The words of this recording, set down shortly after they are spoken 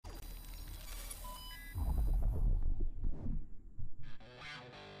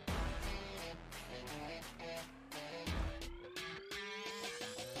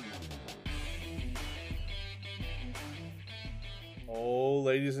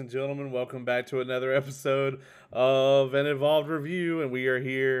ladies and gentlemen. Welcome back to another episode of an Evolved Review, and we are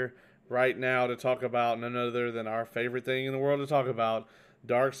here right now to talk about none other than our favorite thing in the world to talk about,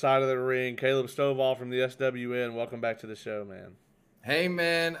 Dark Side of the Ring. Caleb Stovall from the SWN. Welcome back to the show, man. Hey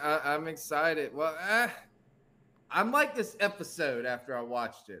man, I'm excited. Well, I'm like this episode after I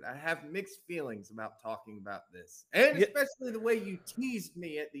watched it. I have mixed feelings about talking about this, and Yeah, especially the way you teased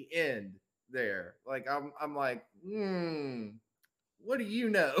me at the end there. Like I'm like, what do you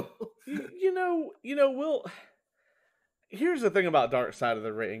know? Will. Here's the thing about Dark Side of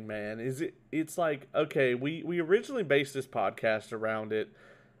the Ring, man. It's like, okay, we originally based this podcast around it.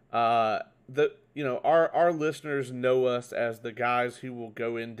 The our listeners know us as the guys who will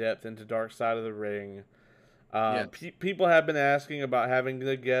go in depth into Dark Side of the Ring. Yes. People have been asking about having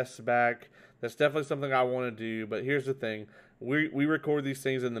the guests back. That's definitely something I want to do. But here's the thing: we record these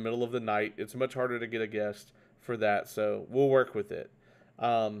things in the middle of the night. It's much harder to get a guest for that, so we'll work with it.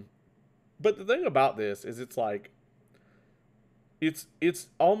 Um, but the thing about this is, it's like it's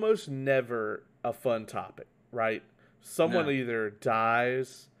almost never a fun topic, right? Someone No. either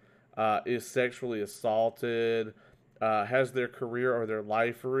dies, is sexually assaulted, has their career or their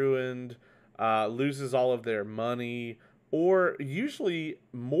life ruined, loses all of their money, or usually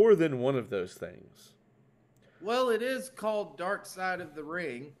more than one of those things. Well, it is called Dark Side of the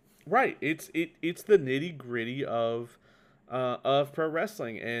Ring. Right. It's the nitty gritty of pro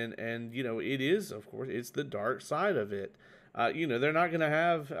wrestling, and it is, of course, it's the dark side of it. They're not gonna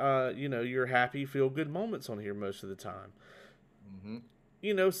have your happy feel good moments on here most of the time.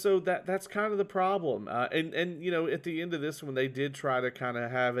 Mm-hmm. So that's kind of the problem. And at the end of this one, they did try to kind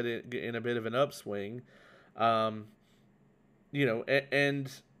of have it in a bit of an upswing. Um,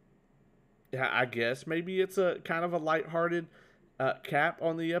 and I guess maybe it's a kind of a lighthearted cap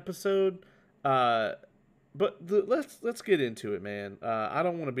on the episode. Uh, let's get into it, man. I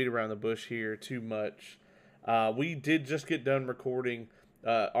don't want to beat around the bush here too much. We did just get done recording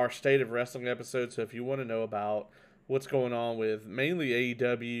our State of Wrestling episode, so if you want to know about what's going on with mainly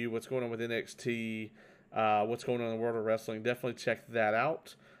AEW, what's going on with NXT, what's going on in the world of wrestling, definitely check that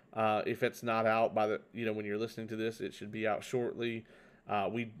out. If it's not out by the when you're listening to this, it should be out shortly.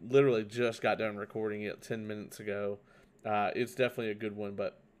 We literally just got done recording it 10 minutes ago. It's definitely a good one,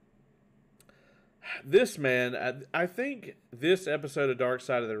 but this man, I think this episode of Dark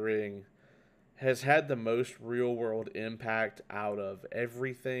Side of the Ring has had the most real world impact out of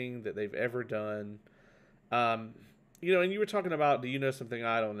everything that they've ever done. Um, and you were talking about, do you know something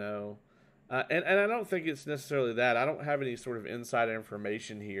I don't know? And I don't think it's necessarily that. I don't have any sort of insider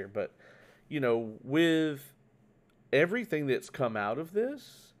information here, but with everything that's come out of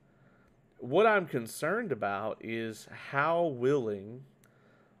this, what I'm concerned about is how willing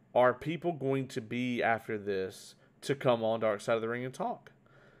are people going to be after this to come on Dark Side of the Ring and talk?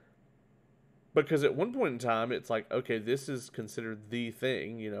 Because at one point in time, it's like, okay, this is considered the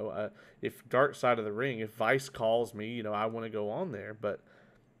thing. If Dark Side of the Ring, if Vice calls me, I want to go on there. But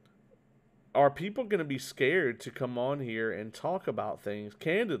are people going to be scared to come on here and talk about things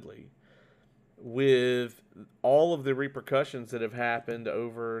candidly with all of the repercussions that have happened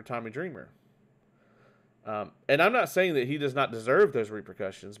over Tommy Dreamer? And I'm not saying that he does not deserve those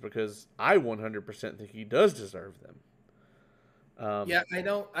repercussions, because I 100% think he does deserve them. Yeah, I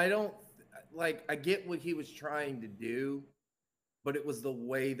don't like. I get what he was trying to do, but it was the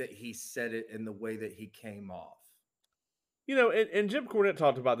way that he said it and the way that he came off. And Jim Cornette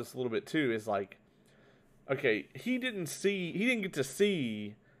talked about this a little bit too. Is like, okay, he didn't get to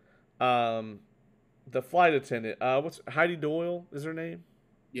see, the flight attendant. What's Heidi Doyle is her name?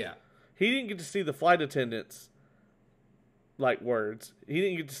 Yeah. He didn't get to see the flight attendant's like words. He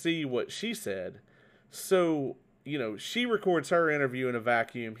didn't get to see what she said. So she records her interview in a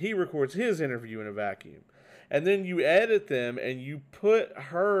vacuum. He records his interview in a vacuum. And then you edit them and you put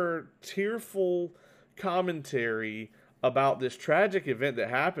her tearful commentary about this tragic event that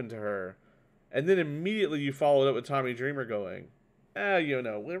happened to her. And then immediately you follow it up with Tommy Dreamer going,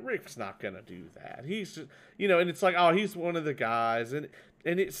 Rick's not going to do that. He's just, and it's like, oh, he's one of the guys.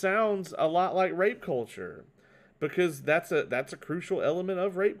 And it sounds a lot like rape culture, because that's a crucial element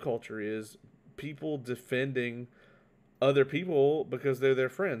of rape culture, is people defending other people because they're their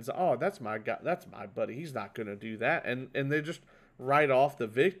friends. Oh, that's my guy, that's my buddy. He's not going to do that, and they just write off the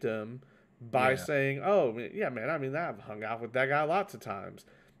victim by Yeah. saying, "Oh, yeah, man. I mean, I've hung out with that guy lots of times.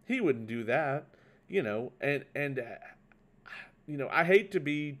 He wouldn't do that." I hate to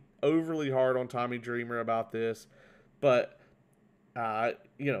be overly hard on Tommy Dreamer about this, but uh,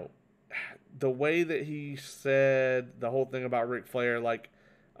 you know, the way that he said the whole thing about Ric Flair, like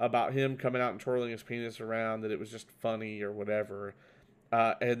about him coming out and twirling his penis around, that it was just funny or whatever.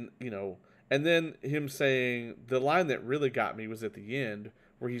 And and then him saying the line that really got me was at the end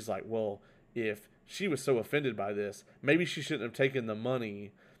where he's like, "Well, if she was so offended by this, maybe she shouldn't have taken the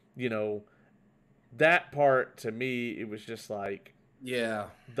money." You know, that part to me, it was just like Yeah.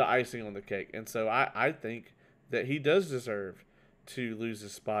 the icing on the cake. And so I think that he does deserve to lose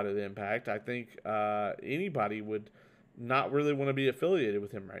his spot at Impact. I think anybody would not really want to be affiliated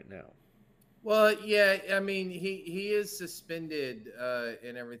with him right now. Well, yeah, I mean, he is suspended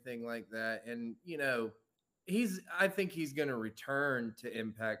and everything like that, and I think he's going to return to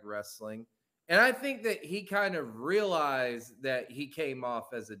Impact Wrestling, and I think that he kind of realized that he came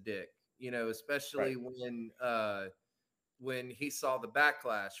off as a dick, especially Right. when he saw the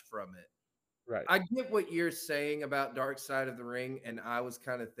backlash from it. Right. I get what you're saying about Dark Side of the Ring, and I was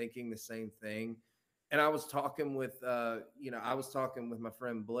kind of thinking the same thing. And I was talking with my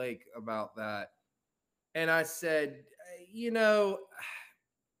friend Blake about that. And I said, you know,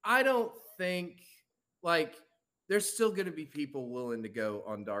 I don't think like there's still going to be people willing to go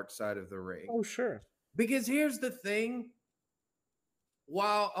on Dark Side of the Ring. Oh, sure. Because here's the thing,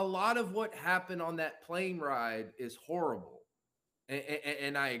 while a lot of what happened on that plane ride is horrible,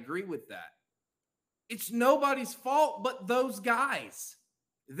 and I agree with that, it's nobody's fault but those guys.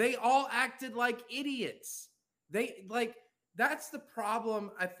 They all acted like idiots. That's the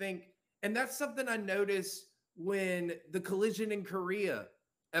problem, I think. And that's something I noticed when the Collision in Korea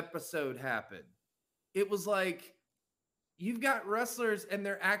episode happened. It was like you've got wrestlers and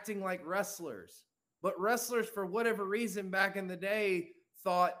they're acting like wrestlers. But wrestlers, for whatever reason, back in the day,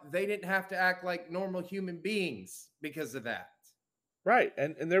 thought they didn't have to act like normal human beings because of that. Right.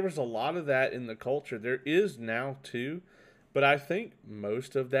 And there was a lot of that in the culture. There is now too. But I think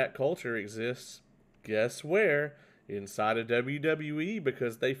most of that culture exists, guess where? Inside of WWE,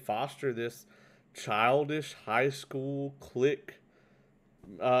 because they foster this childish high school clique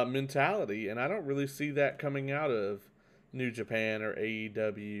mentality. And I don't really see that coming out of New Japan or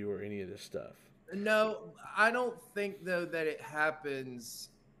AEW or any of this stuff. No, I don't think though that it happens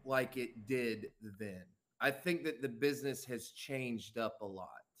like it did then. I think that the business has changed up a lot.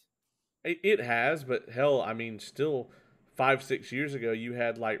 It has, but hell, I mean, still 5, 6 years ago, you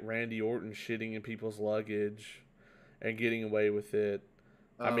had like Randy Orton shitting in people's luggage and getting away with it.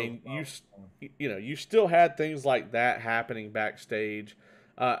 I Oh, mean, you still had things like that happening backstage.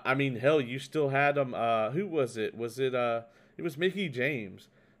 I mean, hell, you still had them. Who was it? Was it? It was Mickey James.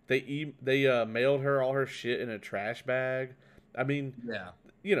 They mailed her all her shit in a trash bag. I mean, yeah,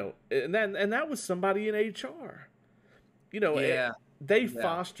 and that was somebody in HR. You know, yeah, they yeah.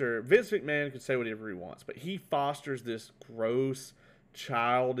 foster. Vince McMahon can say whatever he wants, but he fosters this gross,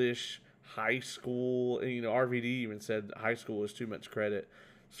 childish high school. And, RVD even said high school is too much credit,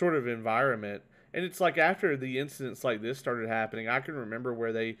 sort of environment. And it's like after the incidents like this started happening, I can remember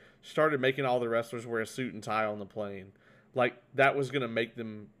where they started making all the wrestlers wear a suit and tie on the plane. Like that was gonna make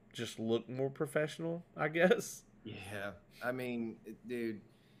them just look more professional, I guess. Yeah. I mean, dude,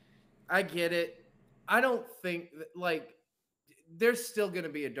 I get it. I don't think that, there's still going to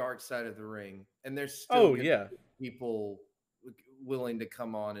be a dark side of the ring, and there's still Oh going to yeah. be people willing to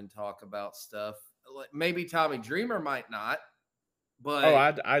come on and talk about stuff. Like maybe Tommy Dreamer might not, Oh,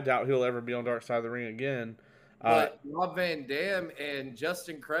 but I doubt he'll ever be on Dark Side of the Ring again. Rob Van Dam and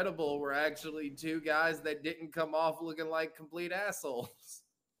Justin Credible were actually two guys that didn't come off looking like complete assholes.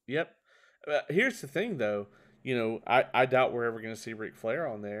 Yep. Here's the thing, though. I doubt we're ever going to see Ric Flair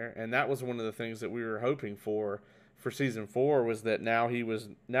on there, and that was one of the things that we were hoping for season 4 was that now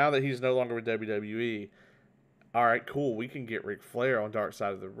that he's no longer with WWE. All right, cool. We can get Ric Flair on Dark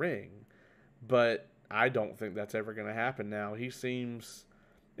Side of the Ring, but I don't think that's ever going to happen. Now he seems,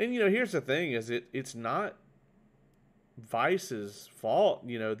 and here's the thing: is it's not Vice's fault.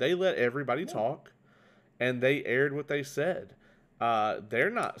 They let everybody talk, and they aired what they said.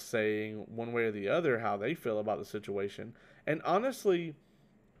 They're not saying one way or the other how they feel about the situation. And honestly,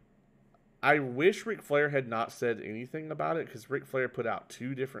 I wish Ric Flair had not said anything about it because Ric Flair put out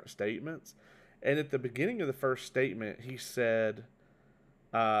 2 different statements. And at the beginning of the first statement, he said,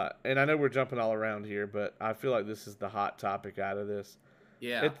 and I know we're jumping all around here, but I feel like this is the hot topic out of this.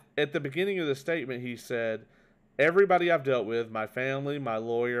 Yeah. At the beginning of the statement, he said, "Everybody I've dealt with, my family, my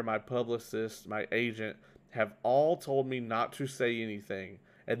lawyer, my publicist, my agent, have all told me not to say anything."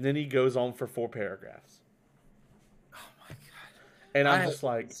 And then he goes on for 4 paragraphs. Oh my god! And I'm I just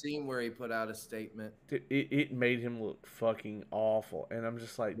like, seen where he put out a statement. it made him look fucking awful. And I'm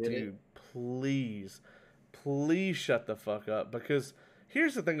just like, Did it? dude, please shut the fuck up. Because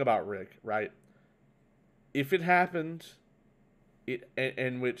here's the thing about Rick, right? If it happened,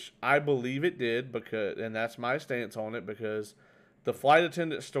 and which I believe it did, and that's my stance on it, because The flight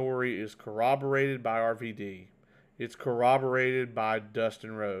attendant story is corroborated by RVD. It's corroborated by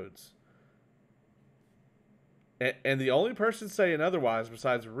Dustin Rhodes. And the only person saying otherwise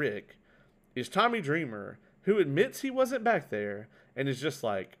besides Rick is Tommy Dreamer, who admits he wasn't back there and is just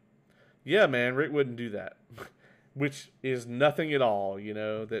like, yeah, man, Rick wouldn't do that. Which is nothing at all,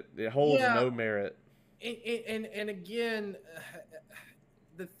 that it holds Yeah, no merit. and again,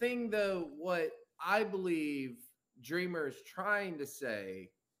 the thing though, what I believe Dreamer is trying to say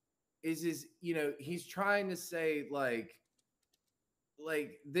is he's trying to say like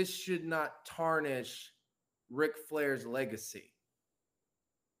this should not tarnish Ric Flair's legacy,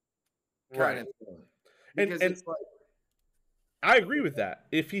 kind Right. of thing, And because and it's like, I agree with that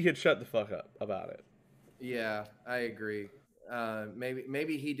if he had shut the fuck up about it. yeah, I agree.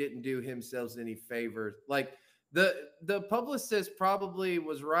 Maybe he didn't do himself any favors. Like the publicist probably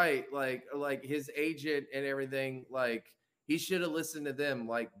was right. Like his agent and everything. Like he should have listened to them.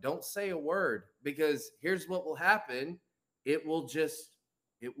 Like don't say a word, because here's what will happen. It will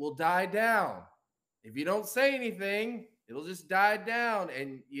die down. If you don't say anything, it'll just die down,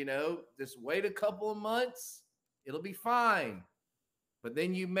 and just wait a couple of months. It'll be fine. But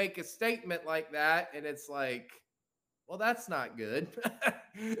then you make a statement like that, and it's like, well, that's not good.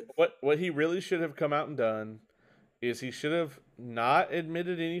 What he really should have come out and done is he should have not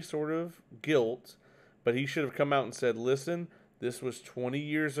admitted any sort of guilt, but he should have come out and said, "Listen, this was 20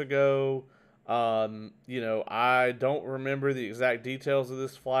 years ago. I don't remember the exact details of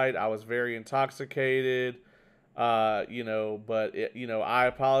this flight. I was very intoxicated. But I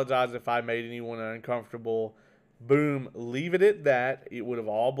apologize if I made anyone uncomfortable." Boom, leave it at that. It would have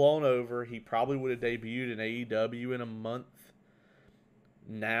all blown over. He probably would have debuted in AEW in a month.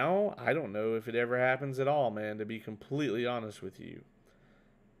 Now, I don't know if it ever happens at all, man, to be completely honest with you.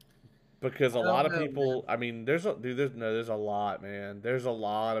 Because a I lot don't of know, man. people, I mean, there's a lot, man. There's a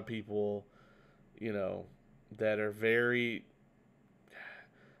lot of people, you know, that are very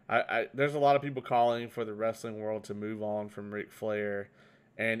there's a lot of people calling for the wrestling world to move on from Ric Flair.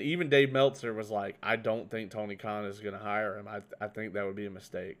 And even Dave Meltzer was like, I don't think Tony Khan is going to hire him. I think that would be a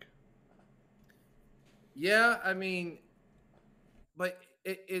mistake. Yeah, I mean, but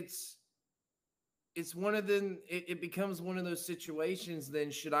it's one of them. It becomes one of those situations.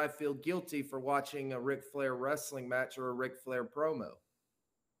 Then should I feel guilty for watching a Ric Flair wrestling match or a Ric Flair promo?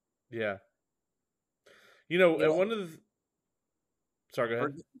 Yeah. You And know, one of the. Sorry, go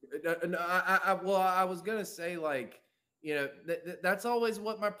or ahead. no, I was gonna say, like, that's always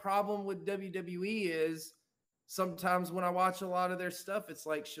what my problem with WWE is. Sometimes when I watch a lot of their stuff, it's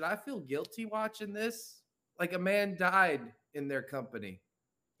like, should I feel guilty watching this? Like a man died in their company.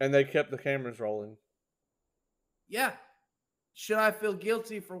 And they kept the cameras rolling. Yeah. Should I feel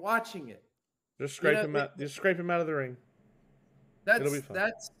guilty for watching it? Just You scrape know, him out. Just scrape him out of the ring. It'll be that's fine.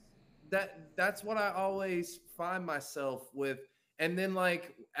 that's that's what I always find myself with. And then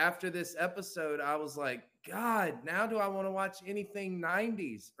like after this episode, I was like, God, now do I want to watch anything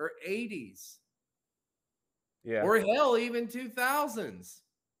 90s or 80s Yeah. or hell, even 2000s?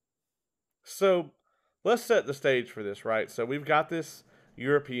 So let's set the stage for this, right? So we've got this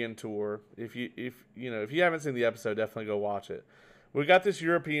European tour. If you haven't seen the episode, definitely go watch it. We got this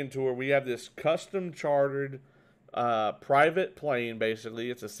European tour. We have this custom chartered private plane. Basically,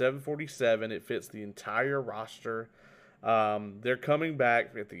 it's a 747. It fits the entire roster. They're coming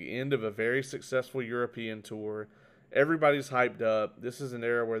back at the end of a very successful European tour. Everybody's hyped up. This is an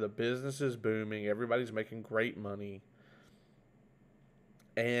era where the business is booming. Everybody's making great money.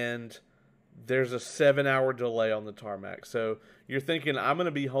 And there's a 7 hour delay on the tarmac. So you're thinking, I'm going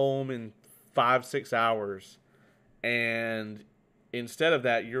to be home in 5, 6 hours. And instead of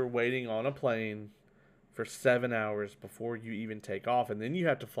that, you're waiting on a plane for 7 hours before you even take off. And then you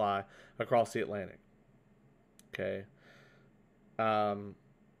have to fly across the Atlantic. Okay.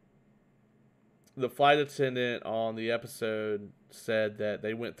 The flight attendant on the episode said that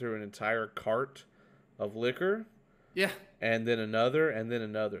they went through an entire cart of liquor, Yeah. and then another, and then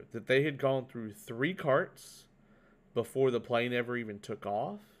another. That they had gone through 3 carts before the plane ever even took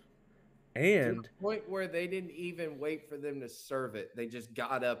off. To the And point where they didn't even wait for them to serve it. They just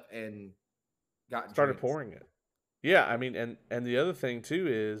got up and got started drinks. pouring it. Yeah, I mean, and the other thing too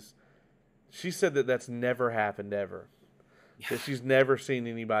is she said that that's never happened ever. That she's never seen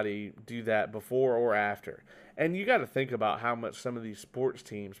anybody do that before or after. And you got to think about how much some of these sports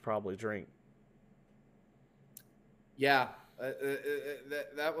teams probably drink. Yeah,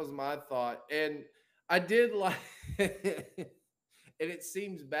 that was my thought, and I did like, and it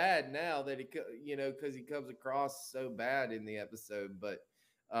seems bad now that because he comes across so bad in the episode, but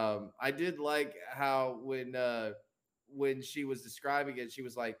I did like how when she was describing it, she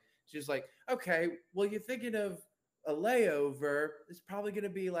was like, okay, well, you're thinking of a layover. It's probably going to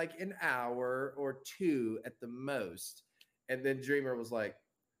be like an hour or two at the most. And then Dreamer was like,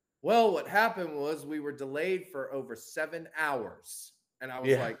 well, what happened was we were delayed for over 7 hours. And I was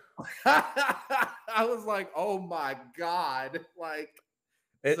Yeah. like, I was like, oh my God. Like,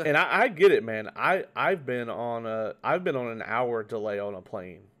 And I get it, man. I've been on an hour delay on a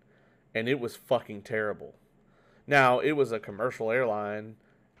plane, and it was fucking terrible. Now, it was a commercial airline.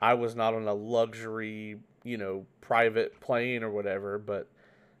 I was not on a luxury, private plane or whatever, but,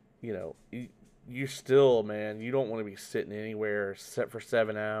 you still, man, you don't want to be sitting anywhere except for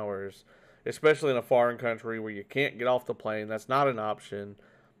 7 hours, especially in a foreign country where you can't get off the plane. That's not an option.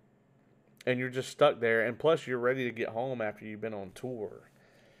 And you're just stuck there. And plus, you're ready to get home after you've been on tour.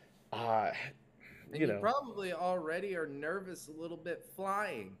 Uh, and you probably already are nervous a little bit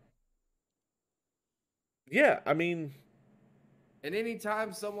flying. Yeah, I mean, and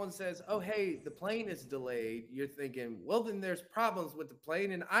anytime someone says, oh, hey, the plane is delayed, you're thinking, well, then there's problems with the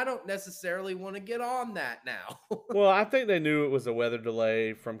plane, and I don't necessarily want to get on that now. Well, I think they knew it was a weather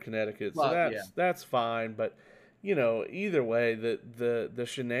delay from Connecticut, so that's fine. But either way, the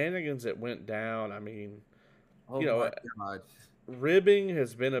shenanigans that went down. I mean, oh my God. Ribbing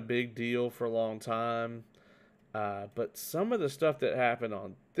has been a big deal for a long time, but some of the stuff that happened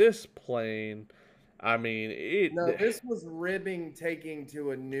on this plane. I mean, this was ribbing taking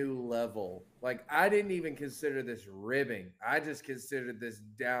to a new level. Like, I didn't even consider this ribbing. I just considered this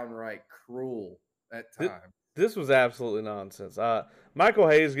downright cruel at times. This was absolutely nonsense. Michael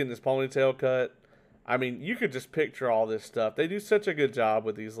Hayes getting his ponytail cut. I mean, you could just picture all this stuff. They do such a good job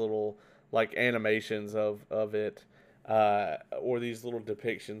with these little like animations of it, or these little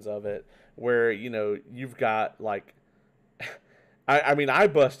depictions of it, where you've got like. I mean, I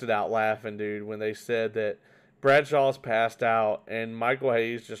busted out laughing, dude, when they said that Bradshaw's passed out and Michael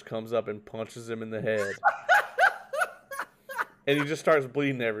Hayes just comes up and punches him in the head. And he just starts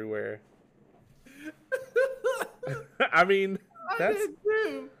bleeding everywhere. I mean,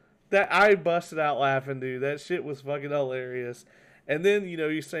 I busted out laughing, dude. That shit was fucking hilarious. And then,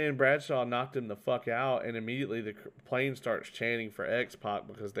 you're saying Bradshaw knocked him the fuck out, and immediately the plane starts chanting for X-Pac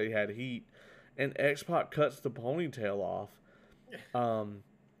because they had heat. And X-Pac cuts the ponytail off. And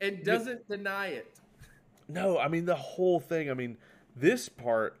doesn't deny it. No, I mean the whole thing. I mean, this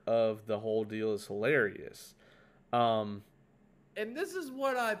part of the whole deal is hilarious. And this is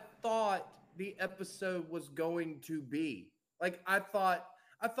what I thought the episode was going to be. Like, I thought,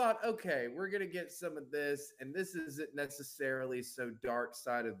 okay, we're gonna get some of this, and this isn't necessarily so dark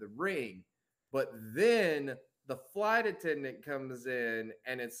side of the ring. But then the flight attendant comes in,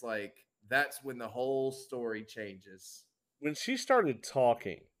 and it's like that's when the whole story changes. When she started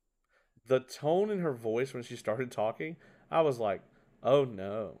talking, the tone in her voice when she started talking, I was like, "Oh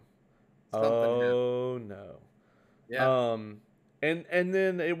no, oh no." Yeah. And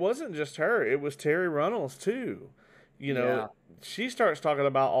then it wasn't just her; it was Terry Runnels too. She starts talking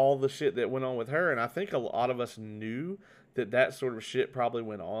about all the shit that went on with her, and I think a lot of us knew that sort of shit probably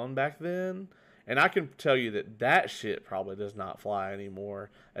went on back then. And I can tell you that shit probably does not fly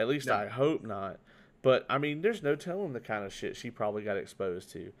anymore. At least I hope not. But, I mean, there's no telling the kind of shit she probably got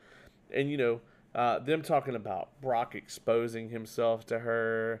exposed to. And, them talking about Brock exposing himself to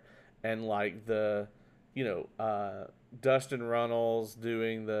her and, like, Dustin Runnels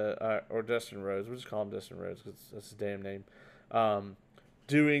doing or Dustin Rhodes. We'll just call him Dustin Rhodes because that's his damn name.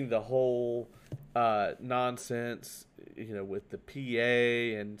 Doing the whole nonsense, with the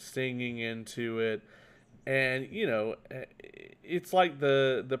PA and singing into it. And, it's like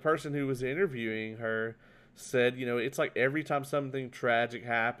the person who was interviewing her said, it's like every time something tragic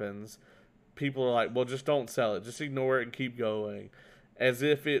happens, people are like, well, just don't sell it. Just ignore it and keep going. As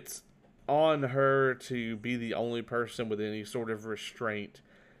if it's on her to be the only person with any sort of restraint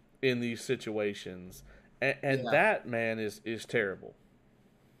in these situations. And that, man, is terrible.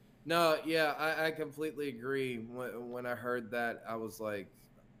 No, yeah, I completely agree. When I heard that, I was like,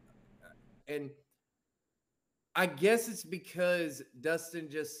 and I guess it's because Dustin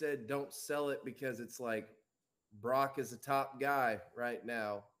just said don't sell it because it's like Brock is a top guy right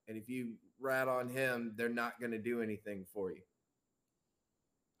now. And if you rat on him, they're not going to do anything for you.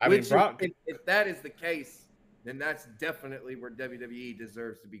 I mean, Brock. If that is the case, then that's definitely where WWE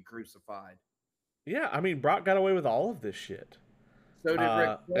deserves to be crucified. Yeah, I mean, Brock got away with all of this shit. So did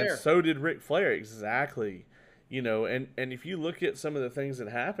Ric Flair. And so did Ric Flair, exactly. And if you look at some of the things that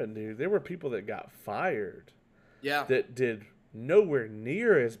happened, dude, there were people that got fired. Yeah. That did nowhere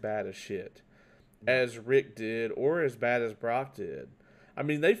near as bad a shit as Rick did or as bad as Brock did. I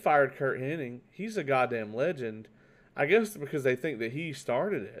mean, they fired Kurt Hennig. He's a goddamn legend. I guess because they think that he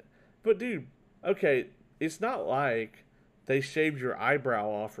started it. But dude, okay, it's not like they shaved your eyebrow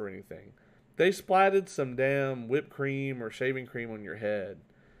off or anything. They splatted some damn whipped cream or shaving cream on your head.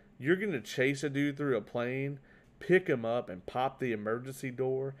 You're gonna chase a dude through a plane, pick him up, and pop the emergency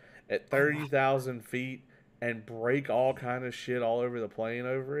door at Oh my. 30,000 feet and break all kind of shit all over the plane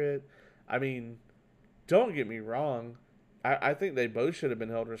over it. I mean, don't get me wrong. I think they both should have been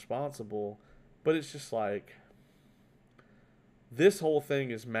held responsible, but it's just like this whole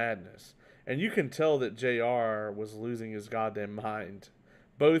thing is madness. And you can tell that JR was losing his goddamn mind,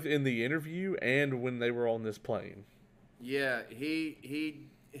 both in the interview and when they were on this plane. Yeah,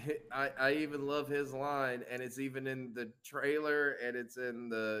 I even love his line, and it's even in the trailer, and it's in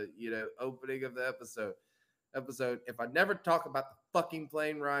the opening of the episode. If I never talk about the fucking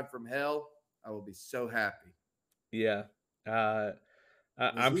plane ride from hell, I will be so happy. Yeah. Uh,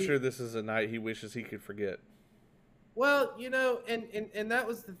 Was I'm he? sure this is a night he wishes he could forget. Well, and that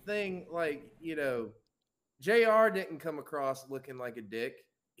was the thing. Like, Jr. didn't come across looking like a dick.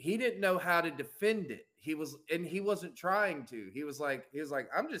 He didn't know how to defend it. He wasn't trying to. He was like,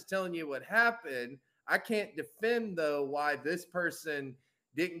 I'm just telling you what happened. I can't defend though why this person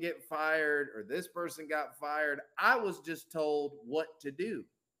didn't get fired or this person got fired. I was just told what to do.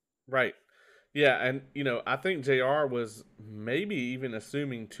 Right. Yeah, and I think JR was maybe even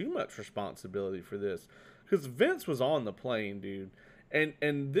assuming too much responsibility for this cuz Vince was on the plane, dude.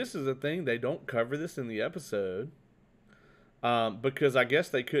 And this is a thing, they don't cover this in the episode. Because I guess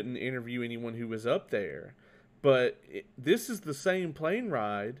they couldn't interview anyone who was up there. But this is the same plane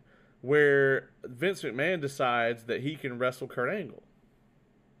ride where Vince McMahon decides that he can wrestle Kurt Angle.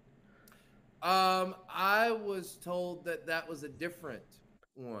 I was told that that was a different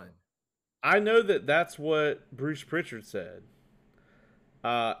one. I know that that's what Bruce Pritchard said.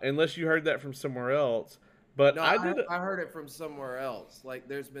 Unless you heard that from somewhere else. But No, I did. I heard it from somewhere else. Like,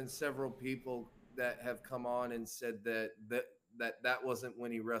 there's been several people that have come on and said that wasn't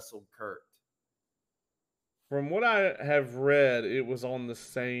when he wrestled Kurt. From what I have read, it was on the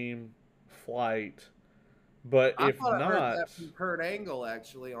same flight. But I if thought I heard not, that from Kurt Angle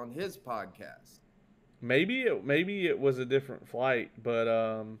actually on his podcast. maybe it was a different flight. But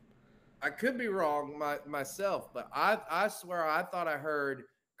I could be wrong myself, but I swear I thought I heard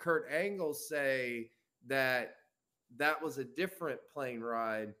Kurt Angle say that that was a different plane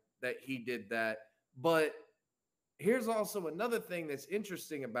ride that he did that. But here's also another thing that's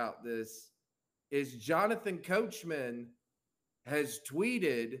interesting about this is Jonathan Coachman has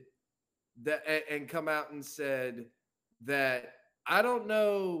tweeted that and come out and said that I don't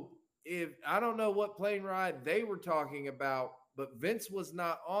know what plane ride they were talking about, but Vince was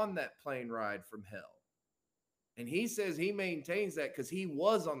not on that plane ride from hell. And he says he maintains that because he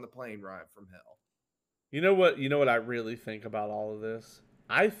was on the plane ride from hell. you know what? You know what I really think about all of this?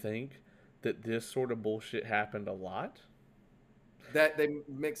 I think that this sort of bullshit happened a lot. That they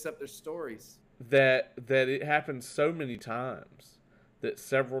mix up their stories. That it happens so many times that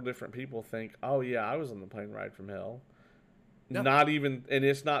several different people think, "Oh yeah, I was on the plane ride from hell." No. Not even, and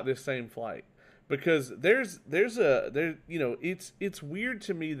it's not this same flight because it's weird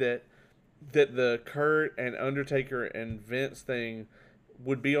to me that the Kurt and Undertaker and Vince thing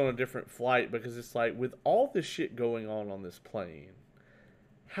would be on a different flight because it's like with all this shit going on this plane,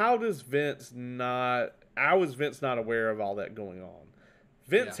 how does Vince not? How is Vince not aware of all that going on?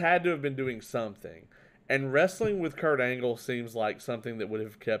 Vince Yeah. had to have been doing something. And wrestling with Kurt Angle seems like something that would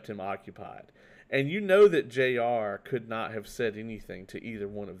have kept him occupied. And you know that JR could not have said anything to either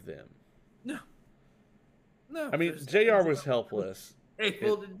one of them. No. No. I mean, JR was helpless.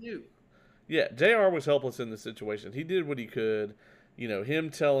 Able to do. Yeah, JR was helpless in the situation. He did what he could. Him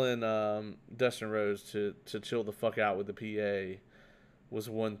telling Dustin Rhodes to chill the fuck out with the PA was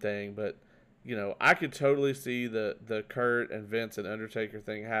one thing, but I could totally see the Kurt and Vince and Undertaker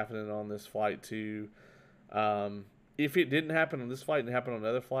thing happening on this flight too. If it didn't happen on this flight and it happened on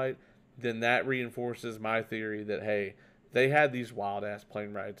another flight, then that reinforces my theory that hey, they had these wild ass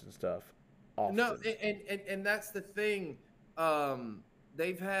plane rides and stuff often. No, and that's the thing.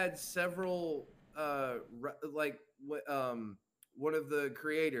 They've had several one of the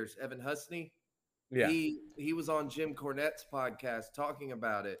creators, Evan Husney. Yeah. He was on Jim Cornette's podcast talking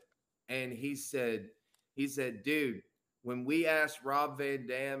about it, and he said, dude, when we asked Rob Van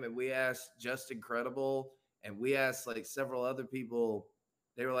Dam and we asked Justin Credible and we asked like several other people,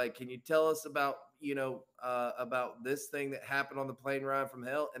 they were like, can you tell us about about this thing that happened on the plane ride from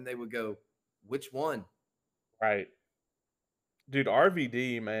hell? And they would go, which one? Right. Dude,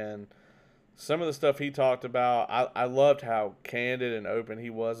 RVD, man, some of the stuff he talked about, I loved how candid and open he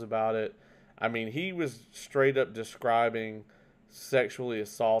was about it. I mean, he was straight up describing sexually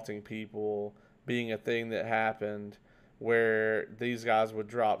assaulting people being a thing that happened where these guys would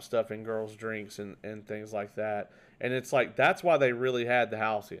drop stuff in girls' drinks and things like that. And it's like, that's why they really had the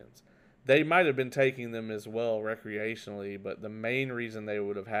Halcyons. They might have been taking them as well recreationally, but the main reason they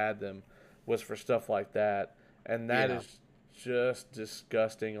would have had them was for stuff like that. And that Yeah. is just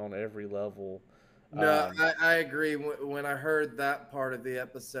disgusting on every level. No, I agree. When I heard that part of the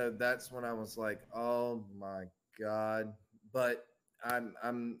episode, that's when I was like, "Oh my god!" But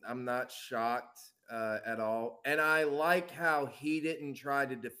I'm not shocked at all, and I like how he didn't try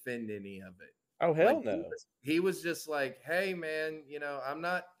to defend any of it. Oh, Like hell no. he was just like, "Hey, man, I'm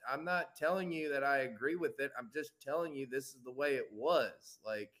not telling you that I agree with it. I'm just telling you this is the way it was."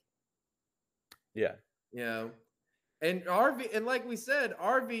 Like, Yeah. you know, and like we said,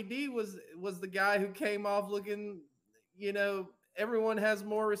 RVD was the guy who came off looking, everyone has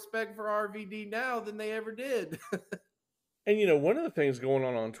more respect for RVD now than they ever did. And one of the things going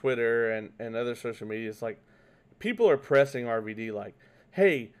on Twitter and other social media is like people are pressing RVD like,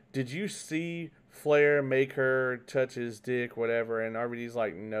 "Hey, did you see Flair make her touch his dick, whatever?" And RVD's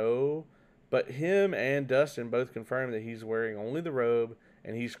like, "No," but him and Dustin both confirmed that he's wearing only the robe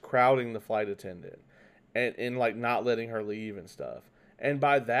and he's crowding the flight attendant and like not letting her leave and stuff. And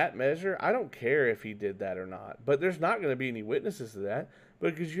by that measure, I don't care if he did that or not. But there's not going to be any witnesses to that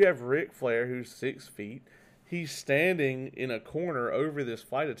because you have Ric Flair who's 6 feet. He's standing in a corner over this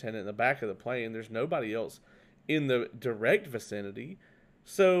flight attendant in the back of the plane. There's nobody else in the direct vicinity.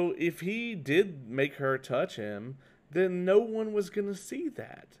 So if he did make her touch him, then no one was going to see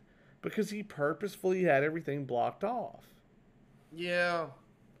that because he purposefully had everything blocked off. Yeah.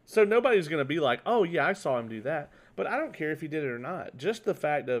 So nobody's going to be like, "Oh, yeah, I saw him do that." But I don't care if he did it or not. Just the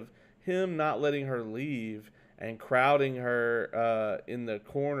fact of him not letting her leave and crowding her in the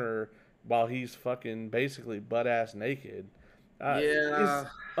corner while he's fucking basically butt ass naked is Yeah.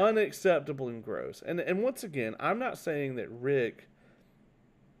 unacceptable and gross. And once again, I'm not saying that Rick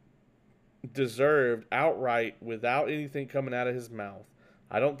deserved outright, without anything coming out of his mouth,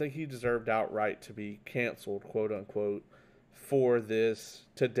 I don't think he deserved outright to be canceled, quote unquote, for this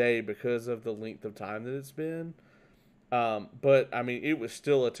today because of the length of time that it's been. But I mean, it was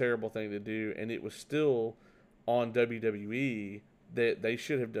still a terrible thing to do, and it was still on WWE that they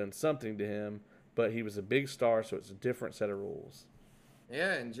should have done something to him. But he was a big star, so it's a different set of rules.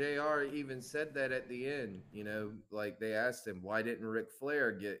 Yeah, and JR even said that at the end, like they asked him, "Why didn't Ric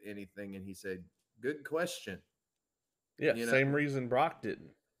Flair get anything?" And he said, "Good question." Yeah, You know, same reason Brock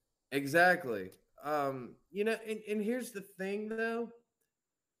didn't. exactly. And here's the thing though.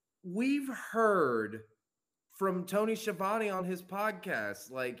 We've heard from Tony Schiavone on his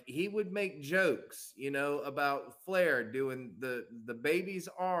podcast, like he would make jokes, about Flair doing the baby's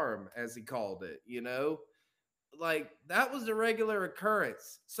arm, as he called it, like that was a regular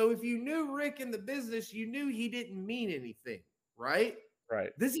occurrence. So if you knew Rick in the business, you knew he didn't mean anything, right?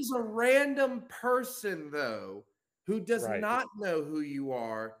 Right, This is a random person, though, who does right, not know who you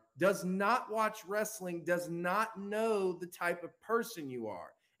are, does not watch wrestling, does not know the type of person you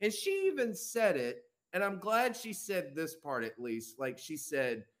are. And she even said it, and I'm glad she said this part at least. Like she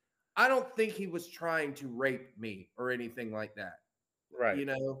said, "I don't think he was trying to rape me or anything like that." right. You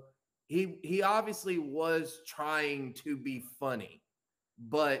know, he obviously was trying to be funny,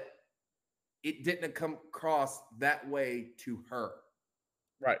 but it didn't come across that way to her.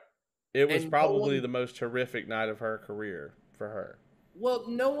 Right. It was And no probably one the most horrific night of her career for her. Well,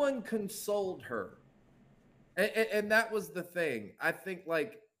 no one consoled her. And that was the thing. I think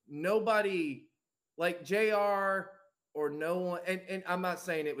like nobody, like JR or no one, and I'm not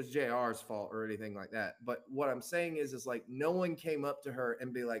saying it was JR's fault or anything like that, but what I'm saying is like no one came up to her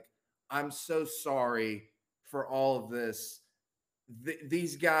and be like, "I'm so sorry for all of this.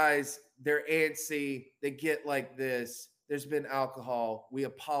 These guys, they're antsy, they get like this. There's been alcohol. We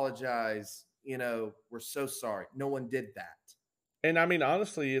apologize. We're so sorry." No one did that. And I mean,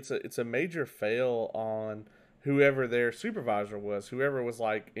 honestly, it's a major fail on whoever their supervisor was, whoever was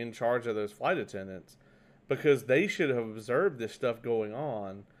like in charge of those flight attendants, because they should have observed this stuff going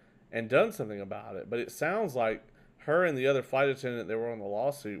on and done something about it. But it sounds like her and the other flight attendant that were on the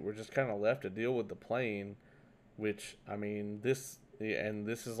lawsuit were just kind of left to deal with the plane, which I mean, this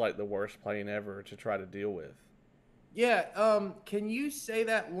is like the worst plane ever to try to deal with. Yeah, can you say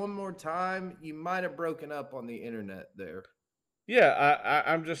that one more time? You might have broken up on the internet there. Yeah,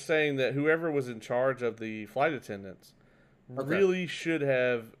 I'm just saying that whoever was in charge of the flight attendants Okay. really should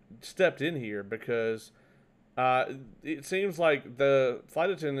have stepped in here because it seems like the flight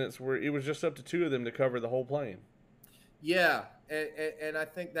attendants it was just up to two of them to cover the whole plane. Yeah, and I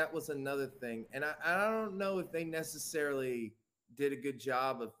think that was another thing. And I don't know if they necessarily did a good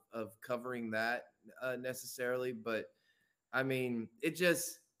job of covering that necessarily, but I mean,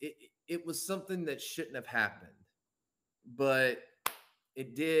 it was something that shouldn't have happened, but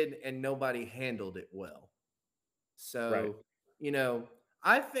it did, and nobody handled it well. Right. So, you know,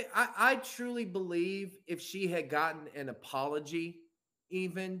 I truly believe if she had gotten an apology,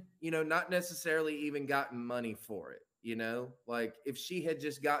 even, not necessarily even gotten money for it, like if she had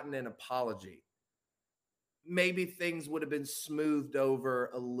just gotten an apology, maybe things would have been smoothed over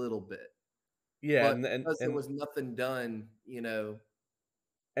a little bit. Yeah, But and and because there and was nothing done,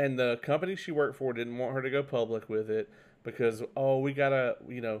 and the company she worked for didn't want her to go public with it because, oh, we gotta,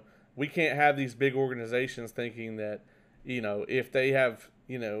 we can't have these big organizations thinking that, if they have,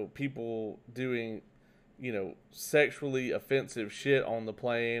 people doing, sexually offensive shit on the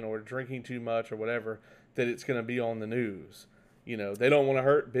plane or drinking too much or whatever, that it's going to be on the news. They don't want to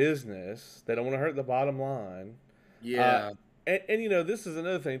hurt business. They don't want to hurt the bottom line. Uh, yeah. and this is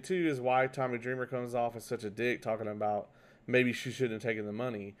another thing too, is why Tommy Dreamer comes off as such a dick, talking about maybe she shouldn't have taken the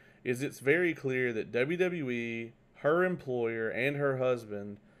money. Is it's very clear that WWE, her employer, and her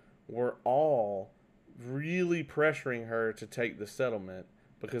husband were all really pressuring her to take the settlement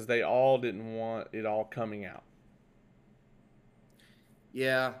because they all didn't want it all coming out.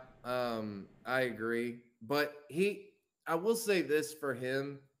 Yeah, I agree. But I will say this for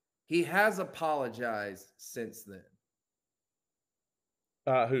him, he has apologized since then.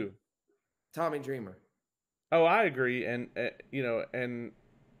 Who? Tommy Dreamer. Oh, I agree, and and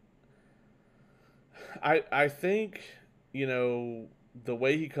I think the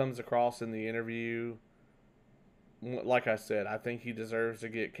way he comes across in the interview, like I said, I think he deserves to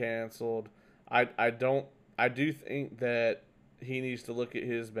get canceled. I don't I do think that he needs to look at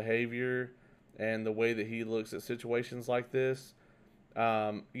his behavior and the way that he looks at situations like this.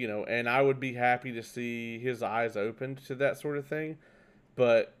 And I would be happy to see his eyes opened to that sort of thing.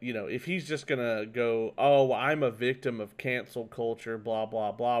 But if he's just gonna go, oh, I'm a victim of cancel culture, blah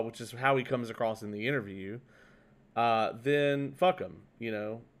blah blah, which is how he comes across in the interview, then fuck him.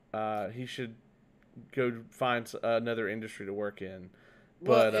 He should go find another industry to work in.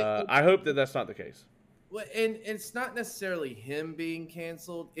 Well, But I hope that that's not the case. and it's not necessarily him being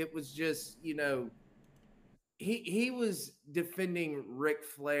canceled. It was just, he was defending Ric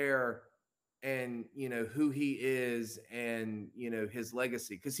Flair and who he is and his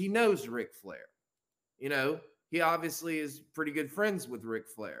legacy because he knows Ric Flair. You know, he obviously is pretty good friends with Ric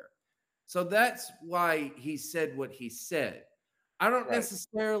Flair. So that's why he said what he said. I don't Right.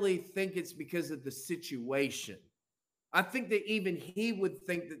 necessarily think it's because of the situation. I think that even he would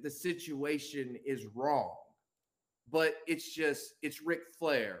think that the situation is wrong, but it's Ric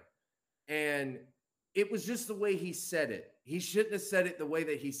Flair. And it was just the way he said it. He shouldn't have said it the way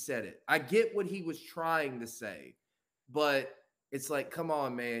that he said it. I get what he was trying to say, but it's like, come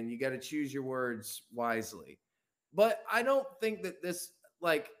on, man, you got to choose your words wisely. But I don't think that this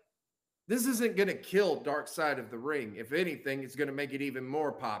isn't going to kill Dark Side of the Ring. If anything, it's going to make it even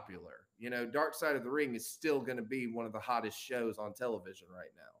more popular. Dark Side of the Ring is still going to be one of the hottest shows on television right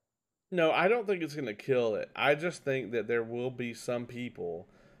now. No, I don't think it's going to kill it. I just think that there will be some people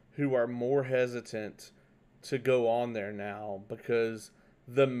who are more hesitant to go on there now because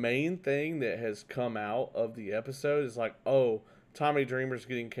the main thing that has come out of the episode is like, oh, Tommy Dreamer's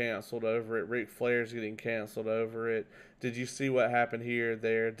getting canceled over it. Ric Flair's getting canceled over it. Did you see what happened here?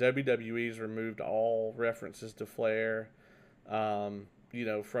 There, WWE's removed all references to Flair,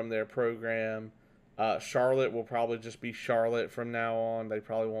 from their program. Charlotte will probably just be Charlotte from now on. They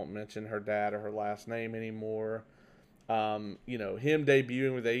probably won't mention her dad or her last name anymore. Him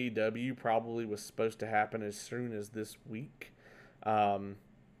debuting with AEW probably was supposed to happen as soon as this week. Um,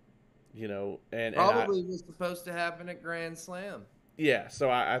 and Probably was supposed to happen at Grand Slam. yeah, so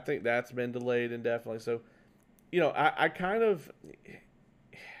I think that's been delayed indefinitely. So, I kind of,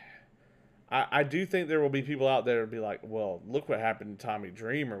 I do think there will be people out there who'll be like, well, look what happened to Tommy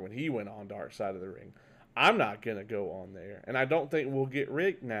Dreamer when he went on Dark Side of the Ring. I'm not going to go on there. And I don't think we'll get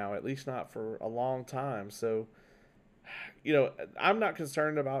Rick now, at least not for a long time. So, I'm not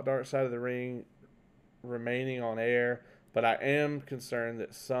concerned about Dark Side of the Ring remaining on air, but I am concerned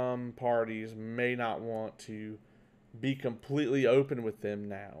that some parties may not want to be completely open with them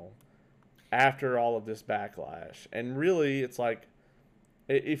now after all of this backlash. And really, it's like,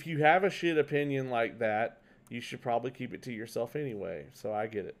 if you have a shit opinion like that, you should probably keep it to yourself anyway. So I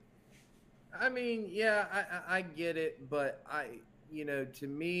get it. I mean, yeah, I get it, but to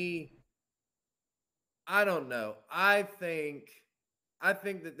me, I don't know. I think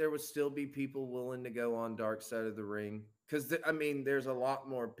that there would still be people willing to go on Dark Side of the Ring because I mean, there's a lot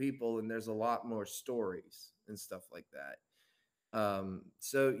more people and there's a lot more stories and stuff like that.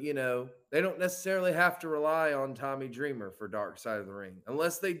 So they don't necessarily have to rely on Tommy Dreamer for Dark Side of the Ring,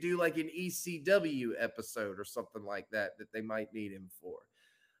 unless they do like an ECW episode or something like that they might need him for.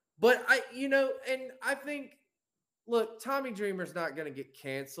 But and I think, look, Tommy Dreamer's not going to get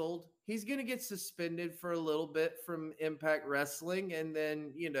canceled. He's going to get suspended for a little bit from Impact Wrestling, and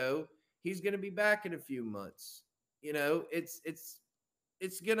then he's going to be back in a few months. It's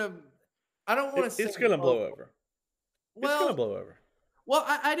gonna. I don't want to say It's gonna blow over. It's gonna Well, blow over. well,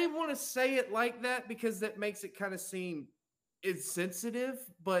 I didn't want to say it like that because that makes it kind of seem insensitive,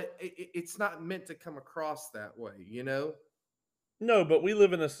 but it's not meant to come across that way. No, but we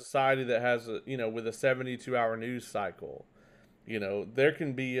live in a society that has with a 72-hour news cycle. There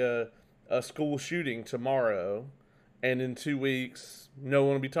can be a school shooting tomorrow, and in 2 weeks, no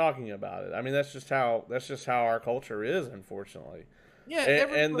one will be talking about it. I mean, that's just how our culture is, unfortunately. Yeah,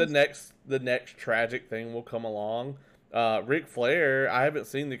 And the next tragic thing will come along. Ric Flair, I haven't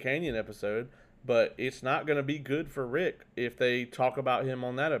seen the Canyon episode, but it's not going to be good for Rick if they talk about him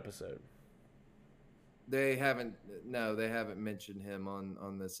on that episode. They haven't mentioned him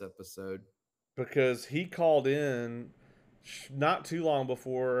on this episode. Because he called in not too long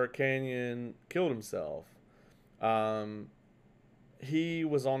before Canyon killed himself. He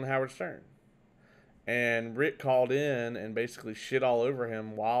was on Howard Stern. And Rick called in and basically shit all over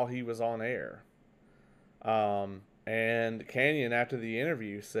him while he was on air. And Canyon, after the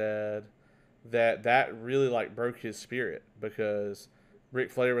interview, said that really like broke his spirit because Ric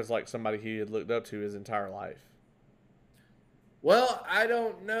Flair was like somebody he had looked up to his entire life. Well, I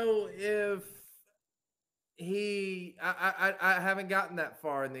don't know if I haven't gotten that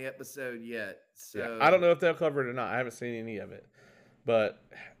far in the episode yet. So yeah, I don't know if they'll cover it or not. I haven't seen any of it. But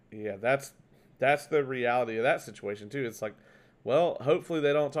yeah, that's the reality of that situation too. It's like, well, hopefully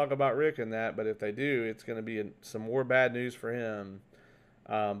they don't talk about Rick in that, but if they do, it's going to be some more bad news for him.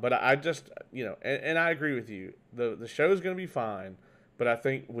 But I just, and I agree with you. The show is going to be fine, but I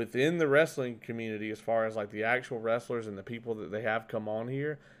think within the wrestling community, as far as like the actual wrestlers and the people that they have come on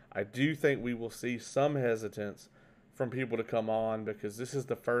here, I do think we will see some hesitance from people to come on because this is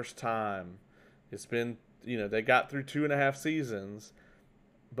the first time. It's been, they got through 2.5 seasons,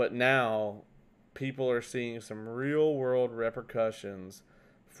 but now people are seeing some real world repercussions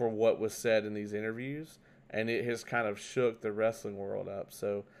for what was said in these interviews, and it has kind of shook the wrestling world up.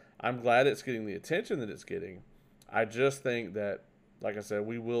 So I'm glad it's getting the attention that it's getting. I just think that, like I said,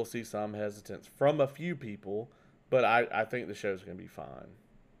 we will see some hesitance from a few people, but I think the show's going to be fine.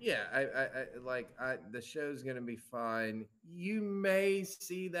 Yeah, the show's gonna be fine. You may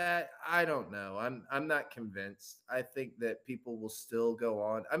see that. I don't know. I'm not convinced. I think that people will still go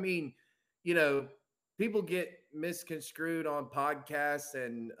on. I mean, people get misconstrued on podcasts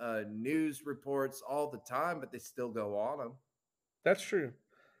and news reports all the time, but they still go on them. That's true.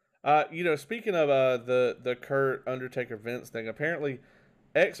 Speaking of the Kurt Undertaker Vince thing, apparently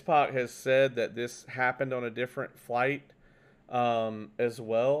X-Pac has said that this happened on a different flight as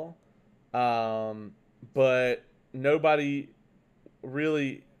well. But nobody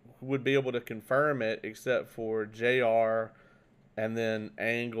really would be able to confirm it except for JR and then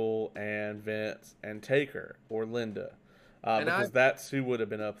Angle and Vince and Taker or Linda. Because that's who would have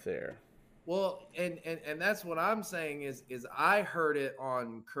been up there. Well, and that's what I'm saying is I heard it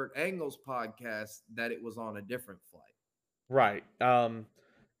on Kurt Angle's podcast that it was on a different flight. Right.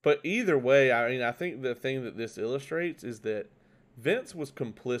 But either way, I mean, I think the thing that this illustrates is that Vince was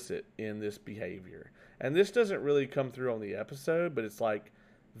complicit in this behavior. And this doesn't really come through on the episode, but it's like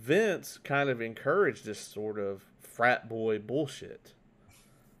Vince kind of encouraged this sort of frat boy bullshit.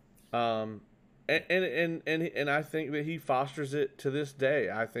 And I think that he fosters it to this day.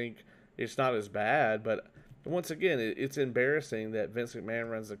 I think it's not as bad, but once again, it's embarrassing that Vince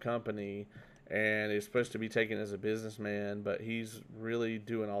McMahon runs a company and is supposed to be taken as a businessman, but he's really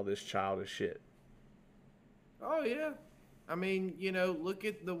doing all this childish shit. Oh yeah. I mean, look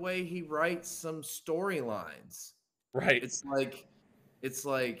at the way he writes some storylines. Right. It's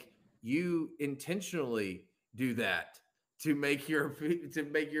like you intentionally do that to make your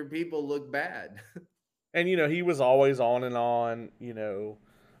people look bad. And he was always on and on.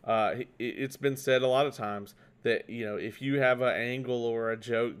 It's been said a lot of times that if you have an angle or a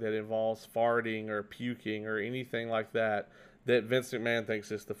joke that involves farting or puking or anything like that, that Vince McMahon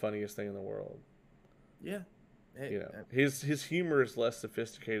thinks is the funniest thing in the world. Yeah. Hey, his humor is less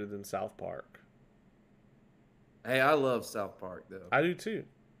sophisticated than South Park. Hey, I love South Park though. I do too.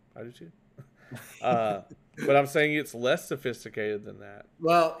 But I'm saying it's less sophisticated than that.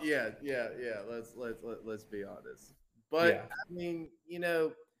 Well, yeah. Let's be honest. But Yeah. I mean,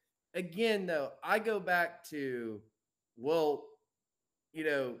 again, though, I go back to, well, you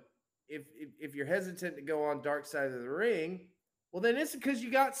know, if you're hesitant to go on Dark Side of the Ring, well, then it's because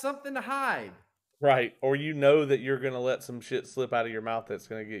you got something to hide. Right. Or you know that you're gonna let some shit slip out of your mouth that's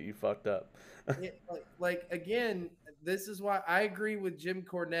gonna get you fucked up. Like again, this is why I agree with Jim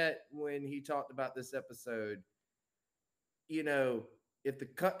Cornette when he talked about this episode. You know, if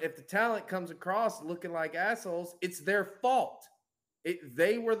the talent comes across looking like assholes, it's their fault.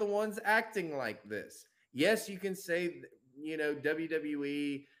 They were the ones acting like this. Yes, you can say,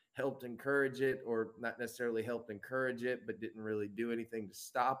 WWE helped encourage it, or not necessarily helped encourage it, but didn't really do anything to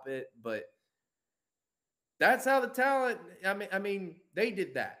stop it. But that's how the talent. I mean, they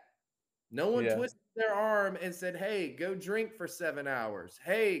did that. No one Yeah. twisted their arm and said, "Hey, go drink for 7 hours.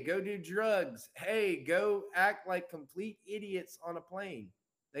 Hey, go do drugs. Hey, go act like complete idiots on a plane."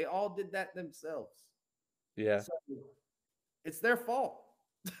 They all did that themselves. Yeah. So it's their fault.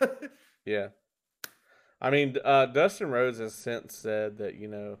 Yeah. I mean, Dustin Rhodes has since said that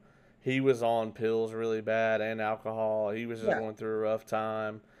he was on pills really bad and alcohol. He was just Yeah, going through a rough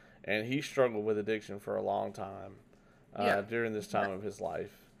time, and he struggled with addiction for a long time yeah. during this time of his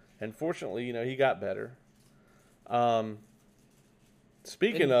life. And fortunately, he got better. Um, And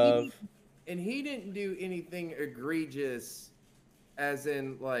speaking he of, didn't, and he didn't do anything egregious, as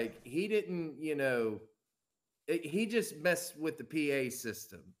in like he didn't, he just messed with the PA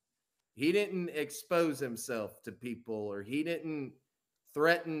system. He didn't expose himself to people, or he didn't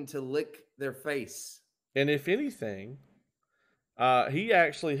threaten to lick their face. and if anything, he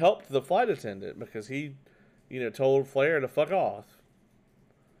actually helped the flight attendant because he, told Flair to fuck off.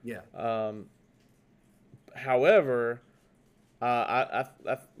 Yeah. Um, however,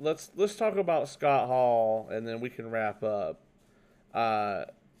 let's talk about Scott Hall, and then we can wrap up. Uh,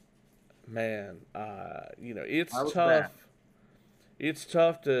 man, it's I was bad. tough. It's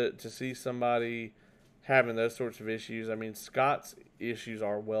tough to see somebody having those sorts of issues. I mean, Scott's issues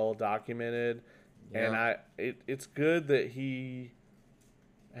are well documented, and Yeah. it's good that he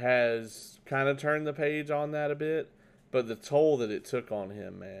has kind of turned the page on that a bit. But the toll that it took on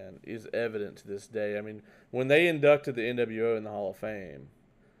him, man, is evident to this day. I mean, when they inducted the NWO in the Hall of Fame,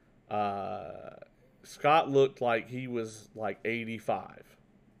 uh, Scott looked like he was like 85.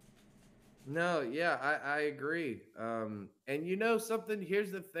 No, yeah, I agree. And you know something?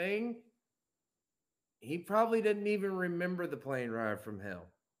 Here's the thing. He probably didn't even remember the plane ride from hell.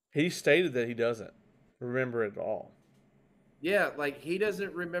 He stated that he doesn't remember it at all. Yeah, like he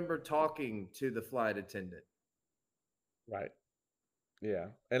doesn't remember talking to the flight attendant. Right. Yeah.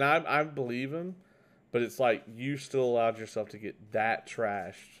 And I believe him, but it's like you still allowed yourself to get that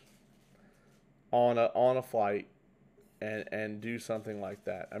trashed on a flight and do something like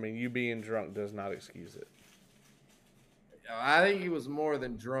that. I mean, you being drunk does not excuse it. I think he was more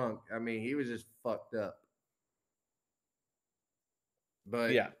than drunk. I mean, he was just fucked up.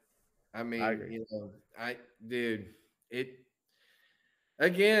 But Yeah, I I mean, agree. dude, it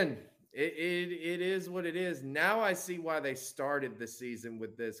again, it is what it is. Now I see why they started the season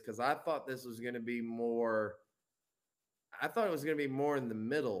with this, because I thought this was going to be more. I thought it was going to be more in the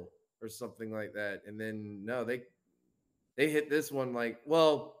middle or something like that, and then no, they hit this one like,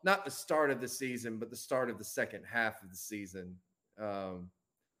 well, not the start of the season, but the start of the second half of the season.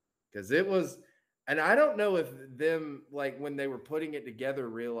 Because it was, and I don't know if them, like when they were putting it together,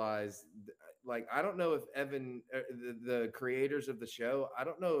 realized, like, I don't know if Evan, the creators of the show, I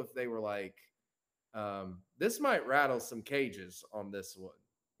don't know if they were like, this might rattle some cages on this one.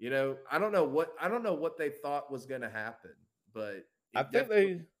 I don't know what they thought was going to happen, but I it think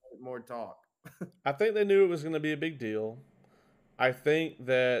definitely they more talk. I think they knew it was going to be a big deal. I think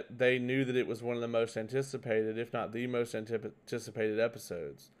that they knew that it was one of the most anticipated, if not the most anticipated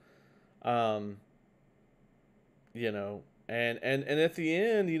episodes. Um, and at the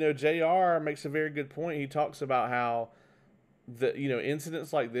end, Jr. makes a very good point. He talks about how the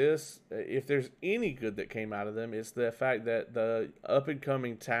incidents like this, if there's any good that came out of them, it's the fact that the up and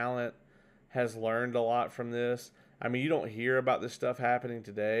coming talent has learned a lot from this. I mean, you don't hear about this stuff happening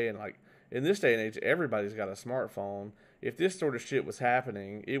today, and like in this day and age, everybody's got a smartphone. If this sort of shit was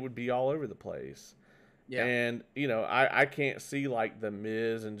happening, it would be all over the place. Yeah. And I can't see like the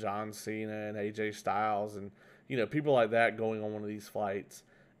Miz and John Cena and AJ Styles and people like that going on one of these flights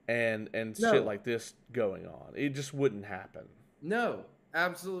and shit No, like this going on. It just wouldn't happen. no,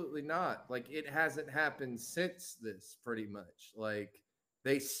 absolutely not. Like it hasn't happened since this, pretty much. Like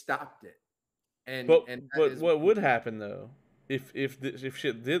they stopped it, and But that but is what would happen though, if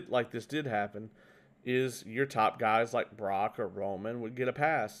shit did like this did happen, is your top guys like Brock or Roman would get a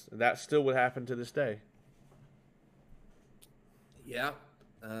pass. That still would happen to this day. Yeah,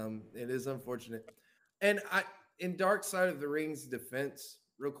 it is unfortunate. And in Dark Side of the Ring's defense,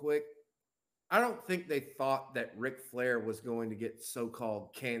 real quick, I don't think they thought that Ric Flair was going to get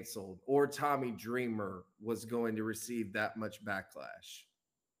so-called canceled or Tommy Dreamer was going to receive that much backlash.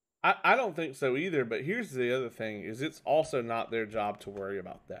 I don't think so either, but here's the other thing is it's also not their job to worry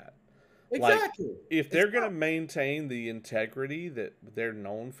about that. Like, Exactly. if It's they're going to maintain the integrity that they're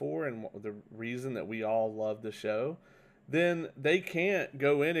known for and the reason that we all love the show, then they can't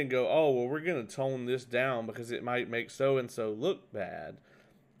go in and go, oh, well, we're going to tone this down because it might make so and so look bad.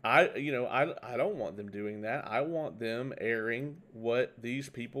 I don't want them doing that. I want them airing what these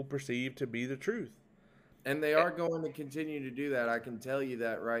people perceive to be the truth. And they are going to continue to do that. I can tell you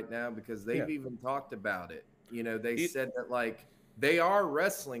that right now because Yeah. they've even talked about it. You know, they It, said that like they are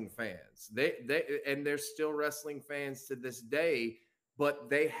wrestling fans. And they're still wrestling fans to this day, but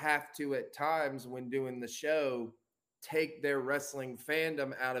they have to at times when doing the show take their wrestling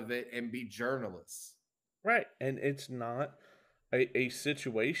fandom out of it and be journalists. right. And it's not a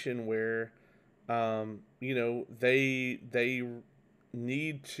situation where they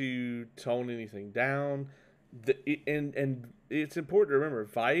need to tone anything down. And it's important to remember,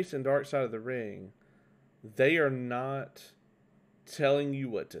 Vice and Dark Side of the Ring, they are not telling you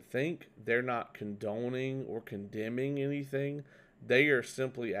what to think. They're not condoning or condemning anything. They are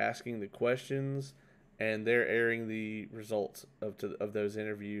simply asking the questions, and they're airing the results of those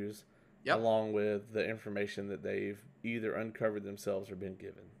interviews, Yep. along with the information that they've either uncovered themselves or been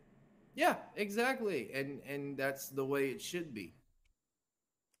given. Yeah, exactly. And that's the way it should be.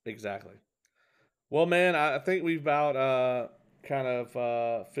 Exactly. Well, man, I think we've about kind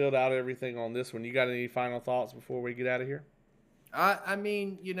of filled out everything on this one. You got any final thoughts before we get out of here? I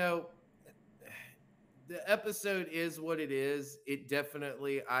mean, the episode is what it is. It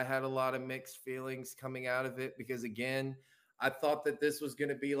definitely, I had a lot of mixed feelings coming out of it because, again, I thought that this was going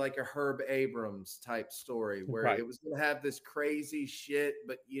to be like a Herb Abrams type story where Right. it was going to have this crazy shit,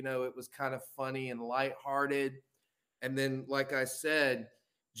 but, it was kind of funny and lighthearted. And then, like I said,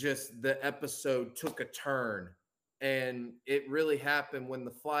 just the episode took a turn. And it really happened when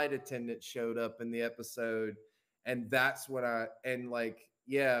the flight attendant showed up in the episode. And that's when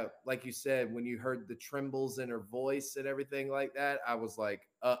yeah, like you said, when you heard the trembles in her voice and everything like that, I was like,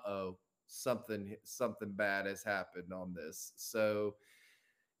 uh-oh, something bad has happened on this. So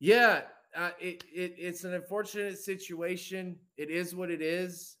yeah, it's an unfortunate situation. It is what it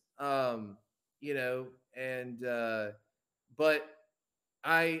is. And but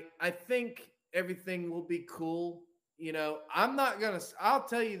I think everything will be cool. I'll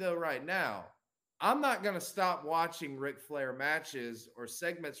tell you though right now, I'm not gonna stop watching Ric Flair matches or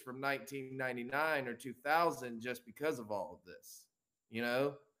segments from 1999 or 2000 just because of all of this. You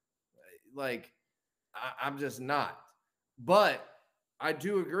know, like I'm just not. But I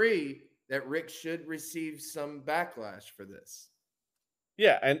do agree that Rick should receive some backlash for this.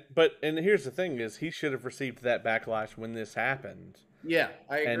 Yeah, and here's the thing: is he should have received that backlash when this happened, Yeah,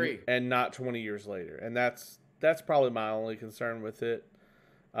 I and agree. and not 20 years later. And that's probably my only concern with it.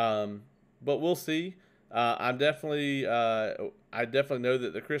 Um, but we'll see. I definitely know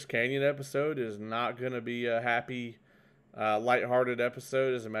that the Chris Canyon episode is not going to be a happy, lighthearted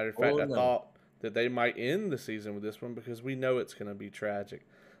episode. As a matter of fact, Oh I no. thought that they might end the season with this one because we know it's going to be tragic.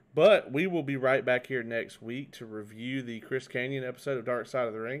 But we will be right back here next week to review the Chris Canyon episode of Dark Side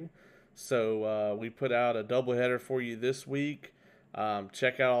of the Ring. So we put out a doubleheader for you this week.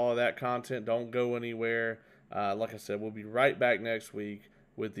 Check out all of that content. Don't go anywhere. Like I said, we'll be right back next week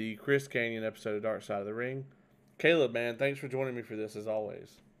with the Chris Canyon episode of Dark Side of the Ring. Caleb, man, thanks for joining me for this as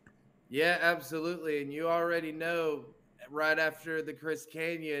always. Yeah, absolutely. And you already know right after the Chris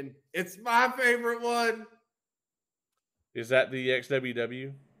Canyon, it's my favorite one. Is that the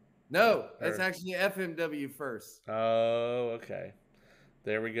XWW? No, that's Or, actually FMW first. oh, okay.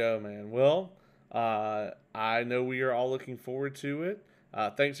 There we go, man. Well, I know we are all looking forward to it.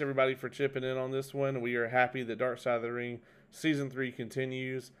 Thanks everybody for chipping in on this one. We are happy that Dark Side of the Ring Season 3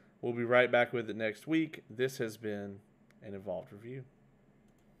 continues. We'll be right back with it next week. This has been an Evolved Review.